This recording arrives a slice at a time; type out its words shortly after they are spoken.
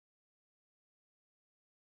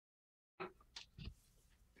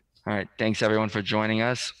All right. Thanks everyone for joining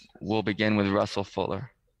us. We'll begin with Russell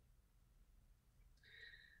Fuller.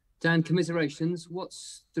 Dan, commiserations.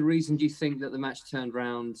 What's the reason do you think that the match turned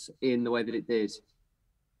round in the way that it did?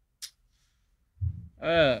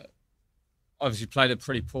 Uh, Obviously played a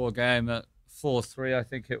pretty poor game at 4-3, I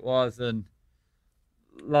think it was, and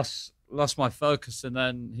lost my focus, and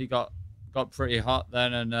then he got pretty hot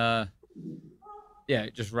then, and yeah,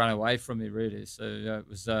 it just ran away from me really. So yeah, it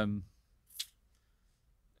was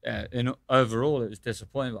yeah. In overall, it was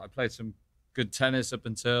disappointing, but I played some good tennis up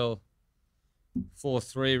until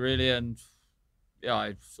 4-3 really, and yeah,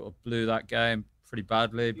 I sort of blew that game pretty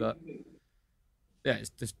badly, but yeah, it's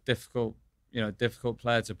just difficult, difficult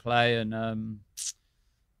player to play, and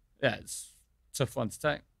yeah, it's a tough one to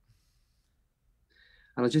take.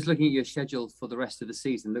 And I was just looking at your schedule for the rest of the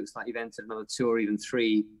season. Looks like you've entered another two or even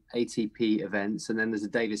three ATP events, and then there's a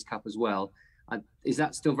Davis Cup as well. Is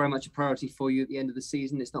that still very much a priority for you at the end of the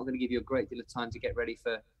season? It's not going to give you a great deal of time to get ready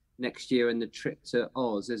for next year and the trip to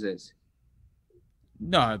Oz, is it?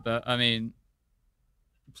 No, but I mean,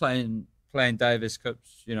 playing Davis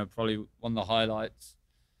Cups, probably one of the highlights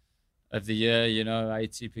of the year.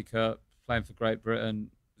 ATP Cup, playing for Great Britain,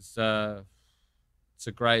 it's a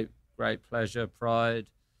great pleasure, pride.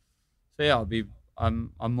 So yeah,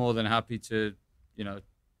 I'm more than happy to, you know,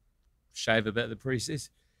 shave a bit of the preseason.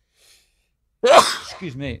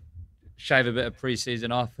 Excuse me, shave a bit of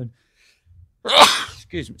preseason off, and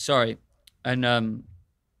excuse me, sorry, and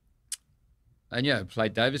yeah, play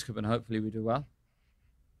Davis Cup, and hopefully we do well.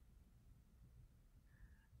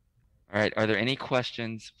 All right. Are there any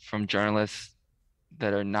questions from journalists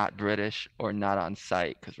that are not British or not on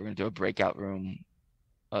site? Because we're going to do a breakout room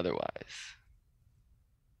otherwise.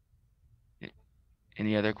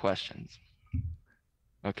 Any other questions?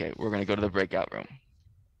 Okay, we're going to go to the breakout room.